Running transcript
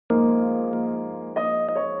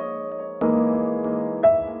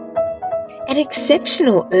An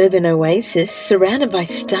exceptional urban oasis surrounded by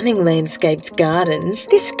stunning landscaped gardens,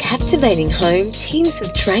 this captivating home teems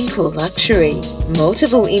with tranquil luxury.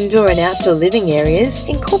 Multiple indoor and outdoor living areas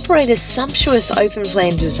incorporate a sumptuous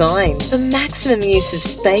open-plan design for maximum use of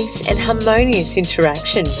space and harmonious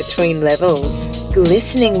interaction between levels.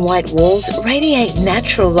 Glistening white walls radiate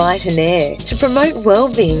natural light and air to promote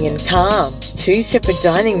well-being and calm. 2 separate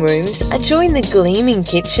dining rooms adjoin the gleaming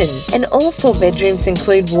kitchen, and all 4 bedrooms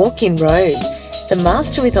include walk-in robes. The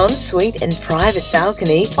master with ensuite and private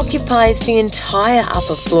balcony occupies the entire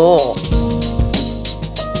upper floor.